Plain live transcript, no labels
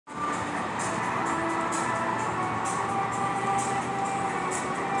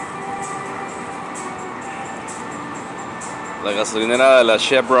La gasolinera de la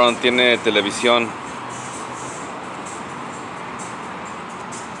Chevron tiene televisión.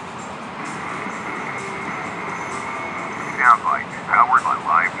 Soundbite, powered by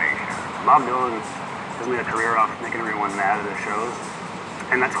Live Nation. Bob Dylan has made a career off making everyone mad at his shows,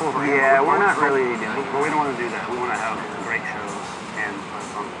 and that's cool for him. Yeah, we're not really doing it. But we don't want to do that. We want to have great shows and fun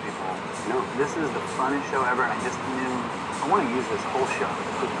songs for people. You know, this is the funnest show ever, and I just knew I want to use this whole show.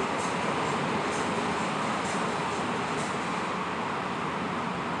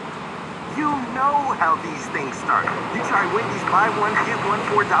 You know how these things start. You try Wendy's buy one, get one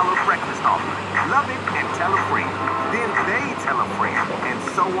 $4 breakfast offer. Love it and tell a friend. Then they tell a friend. And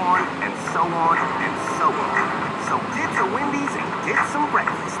so on and so on and so on. So get to Wendy's and get some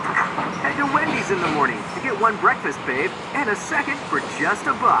breakfast. Head to Wendy's in the morning to get one breakfast, babe, and a second for just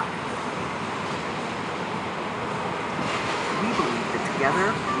 $1. We believe that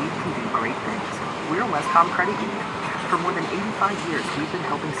together we can do great things. We're Westcom Credit Union. For more than 85 years, we've been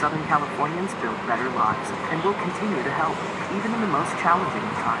helping Southern Californians build better lives, and we'll continue to help, even in the most challenging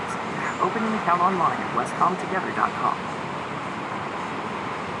of times. Open an account online at westcomtogether.com.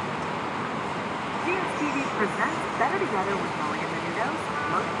 GSTV presents Better Together with Maria Menounos,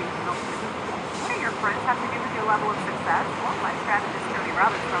 motivational speaker. What do your friends have to do with your level of success? Well, life strategist Tony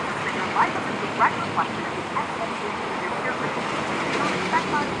Robbins tells us that your life is a direct reflection of the expectations of your peer group. If you don't expect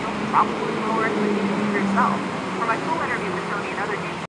much, you'll probably lower expectations of yourself. For my full interview with Tony and other